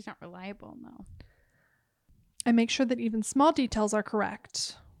reliable at all. He's not reliable, no. I make sure that even small details are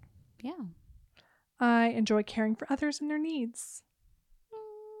correct. Yeah. I enjoy caring for others and their needs.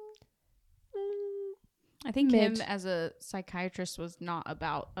 I think him as a psychiatrist was not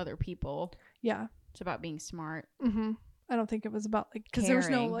about other people. Yeah. It's about being smart. Mm-hmm. I don't think it was about like, because there was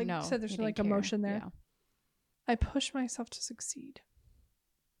no, like you said, there's no like emotion there. Yeah. I push myself to succeed.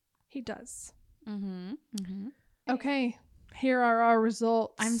 He does. Mm-hmm. Mm-hmm. Okay. Here are our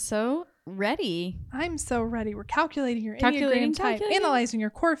results. I'm so ready. I'm so ready. We're calculating your Calculating, Enneagram type, calculating. analyzing your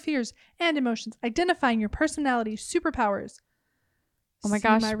core fears and emotions, identifying your personality superpowers. Oh my See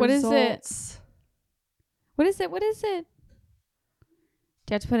gosh, my what is it? results. What is it? What is it?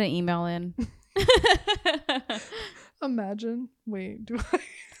 Do you have to put an email in? Imagine. Wait, do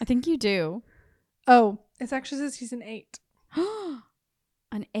I think you do. Oh, it actually says he's an 8.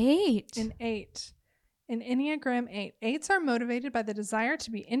 An 8. An 8. An Enneagram 8. 8s are motivated by the desire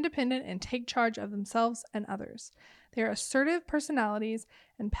to be independent and take charge of themselves and others. They are assertive personalities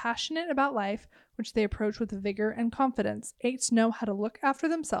and passionate about life, which they approach with vigor and confidence. 8s know how to look after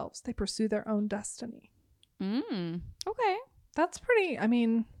themselves. They pursue their own destiny. Okay. That's pretty,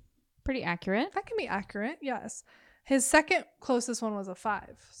 Pretty accurate. that can be accurate, yes. His second closest one was a 5.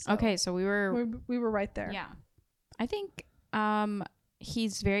 So Okay, so we were right there. Yeah. I think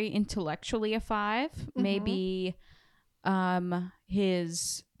he's very intellectually a 5. Maybe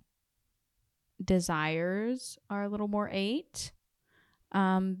his desires are a little more 8.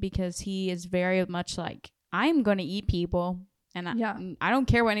 Because he is very much like, I'm going to eat people and I don't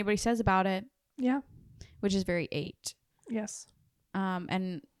care what anybody says about it. Yeah. Which is very 8. Yes.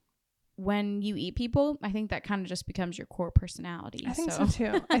 And when you eat people, I think that kind of just becomes your core personality. I think so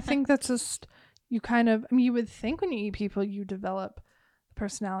too. I think that's just, you kind of, you would think when you eat people, you develop the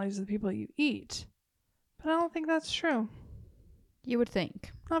personalities of the people you eat. But I don't think that's true. You would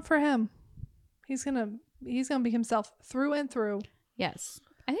think. Not for him. He's gonna be himself through and through. Yes.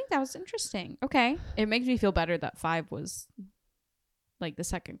 I think that was interesting. Okay. It makes me feel better that 5 was like the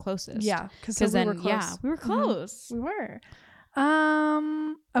second closest. Yeah. Because we were close. Yeah, we were close. We were.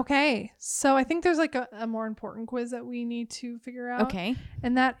 Okay. So I think there's like a more important quiz that we need to figure out. Okay.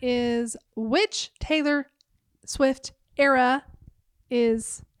 And that is, which Taylor Swift era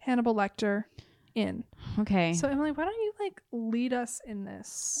is Hannibal Lecter in? Okay. So Emily, why don't you like lead us in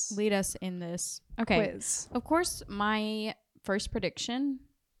this? Lead us in this. Okay. Quiz. Of course, my first prediction.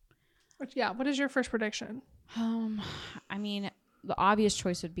 What is your first prediction? I mean, the obvious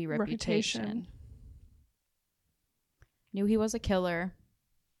choice would be reputation. Knew he was a killer.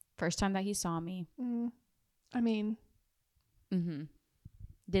 First time that he saw me.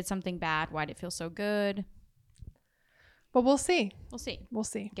 Did something bad. Why'd it feel so good? But we'll see. We'll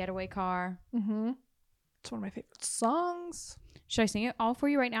see. Getaway car. It's one of my favorite songs. Should I sing it all for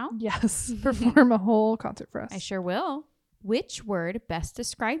you right now? Yes. Perform a whole concert for us. I sure will. Which word best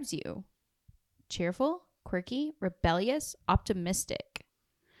describes you? Cheerful, quirky, rebellious, optimistic.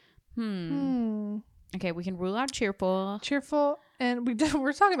 Okay, we can rule out cheerful. Cheerful, and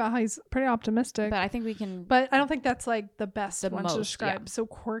we're talking about how he's pretty optimistic. But I think we can. But I don't think that's like the best one most, to describe. Yeah. So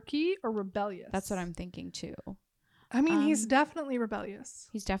quirky or rebellious? That's what I'm thinking too. I mean, he's definitely rebellious.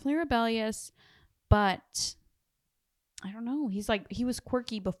 He's definitely rebellious, but I don't know. He was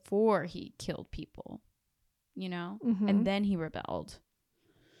quirky before he killed people, you know? And then he rebelled.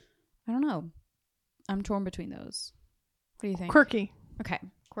 I don't know. I'm torn between those. What do you think? Quirky. Okay,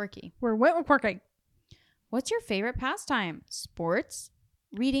 quirky. We're went with quirky. What's your favorite pastime? Sports,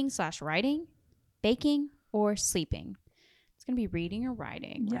 reading/writing, baking, or sleeping? It's going to be reading or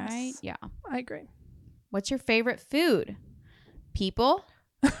writing, right? Yeah. I agree. What's your favorite food? People,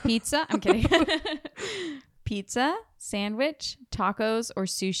 pizza. I'm kidding. Pizza, sandwich, tacos, or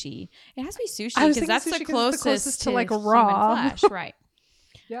sushi. It has to be sushi because that's the closest to like raw flesh, right?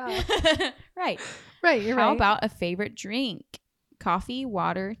 Yeah. Right. Right. You're right. How about a favorite drink? Coffee,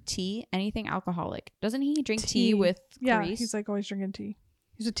 water, tea, anything alcoholic. Doesn't he drink tea with grease? Yeah, he's like always drinking tea.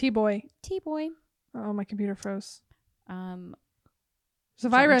 He's a tea boy. Tea boy. Oh, my computer froze. It's a Shall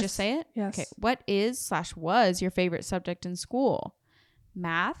virus. we just say it? Yes. Okay. What is/was your favorite subject in school?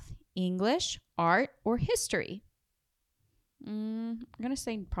 Math, English, art, or history? I'm going to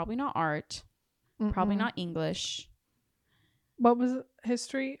say probably not art. Probably not English. What was it?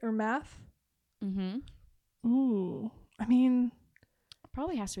 History or math? Ooh. I mean,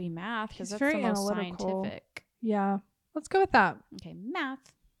 probably has to be math because that's very the most analytical. scientific. Yeah. Let's go with that. Okay.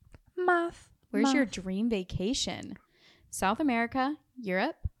 Math. Math. Where's your dream vacation? South America,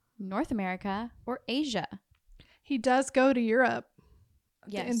 Europe, North America, or Asia? He does go to Europe.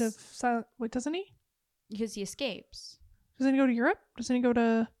 At Yes. the end of wait, doesn't he? Because he escapes. Doesn't he go to Europe? Doesn't he go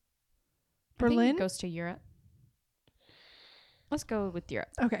to Berlin? I think he goes to Europe. Let's go with Europe.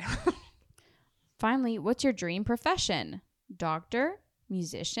 Okay. Finally, what's your dream profession? Doctor,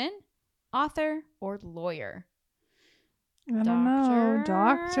 musician, author, or lawyer? I don't know.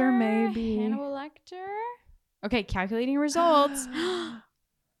 Doctor, maybe. Hannibal Lecter? Okay, calculating results.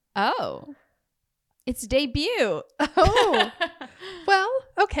 Oh. It's debut. Oh. Well,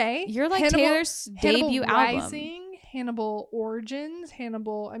 okay. You're like Hannibal, Taylor's debut Hannibal album. Rising, Hannibal origins.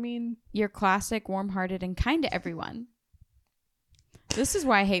 Hannibal, I mean, You're classic, warm-hearted, and kind to everyone. This is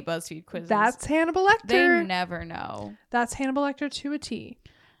why I hate BuzzFeed quizzes. that's Hannibal Lecter. They never know. That's Hannibal Lecter to a T.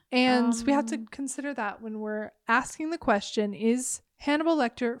 And we have to consider that when we're asking the question, is Hannibal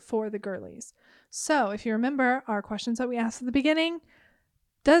Lecter for the girlies? So if you remember our questions that we asked at the beginning,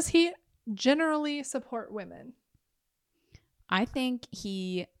 does he generally support women? I think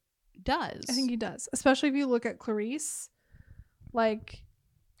he does. I think he does. Especially if you look at Clarice. Like,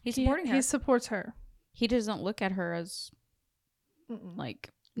 he's supporting her. He supports her. He doesn't look at her as like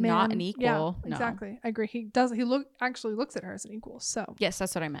Man, not an equal. Yeah, No. exactly. I agree. He actually looks at her as an equal. So Yes,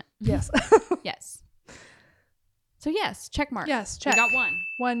 that's what I meant. yes. Yes. So yes, check mark. Yes, check. We got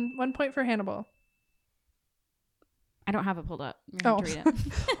one. One point for Hannibal. I don't have it pulled up. You're gonna have to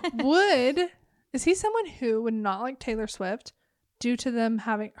read it. Is he someone who would not like Taylor Swift due to them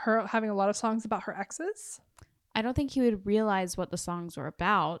having a lot of songs about her exes? I don't think he would realize what the songs were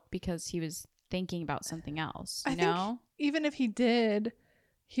about because he was thinking about something else. You know? Think even if he did,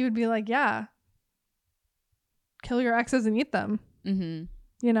 he would be like, yeah, kill your exes and eat them. Mm-hmm.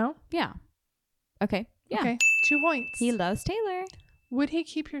 You know? Yeah. Okay. Yeah. Okay. 2 points. He loves Taylor. Would he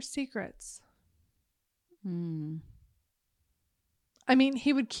keep your secrets? Hmm. I mean,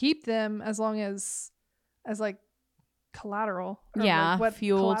 he would keep them as long as like collateral. Or Yeah. like what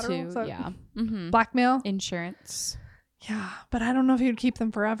Fuel collateral? to. So Yeah. Mm-hmm. Blackmail. Insurance. Yeah, but I don't know if he would keep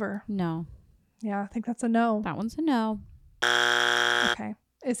them forever. No. Yeah, I think that's a no. That one's a no. Okay.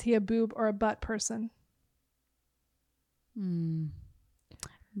 Is he a boob or a butt person?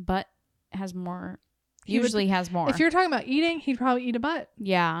 Butt has more. Usually has more. If you're talking about eating, he'd probably eat a butt.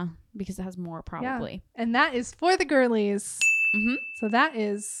 Yeah, because it has more probably. Yeah. And that is for the girlies. Mm-hmm. So that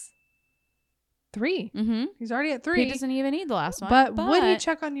is 3. Mm-hmm. He's already at 3. He doesn't even need the last one. But would he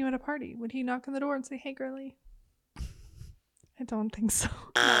check on you at a party? Would he knock on the door and say, "Hey, girly"? I don't think so.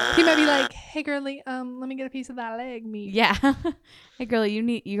 No. He might be like, "Hey, girly, let me get a piece of that leg meat." Yeah. Hey, girly,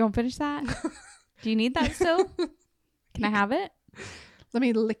 you gonna finish that? Do you need that still? Can I have it? Let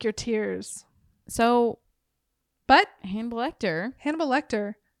me lick your tears. So, but Hannibal Lecter,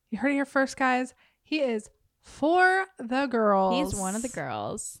 you heard it here first, guys. He is for the girls. He's one of the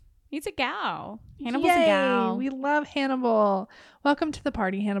girls. He's a gal. Hannibal's Yay, a gal. we love Hannibal. Welcome to the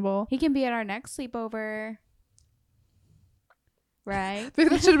party, Hannibal. He can be at our next sleepover. Right? Maybe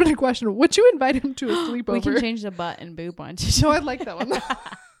that should have been a question. Would you invite him to a sleepover? We can change the butt and boob one. No, I like that one.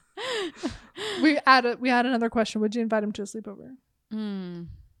 we add another question. Would you invite him to a sleepover?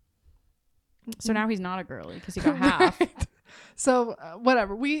 So now he's not a girly because he got half. Right. So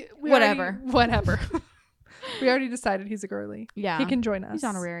whatever. We whatever. We already decided he's a girly. Yeah, he can join us. He's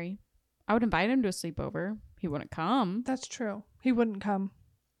honorary. I would invite him to a sleepover. He wouldn't come. That's true. He wouldn't come.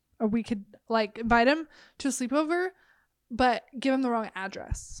 Or we could like invite him to a sleepover, but give him the wrong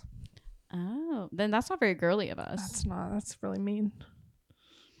address. Oh, then that's not very girly of us. That's really mean.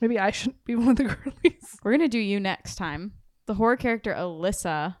 Maybe I shouldn't be one of the girlies. We're gonna do you next time. The horror character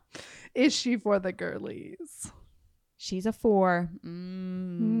Alyssa. Is she for the girlies? She's a 4.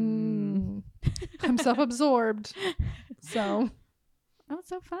 I'm self-absorbed. So. Oh, it's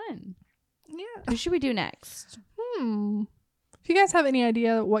so fun. Yeah. Who should we do next? If you guys have any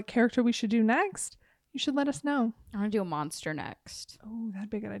idea what character we should do next, you should let us know. I want to do a monster next. Oh, that'd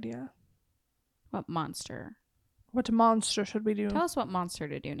be a good idea. What monster? What monster should we do? Tell us what monster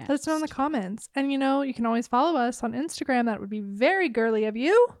to do next. Let us know in the comments. And you can always follow us on Instagram. That would be very girly of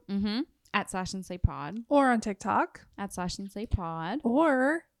you. Mm-hmm. At Slash and Slay Pod. Or on TikTok. At Slash and Slay Pod.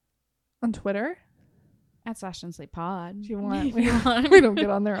 Or on Twitter. At Slash and Slay Pod. If you want. We don't get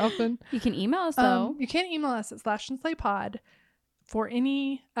on there often. You can email us though. You can email us at slashandslaypod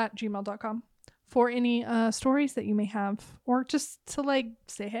at gmail.com for any stories that you may have. Or just to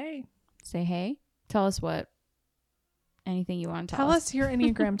say hey. Say hey. Tell us anything you want to tell us your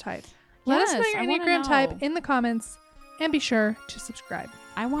Enneagram type. Let us know your Enneagram type in the comments and be sure to subscribe.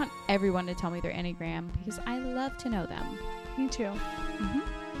 I want everyone to tell me their Enneagram because I love to know them. Me too. Mm-hmm.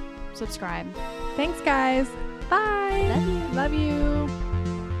 Subscribe. Thanks, guys. Bye. Love you. Love you.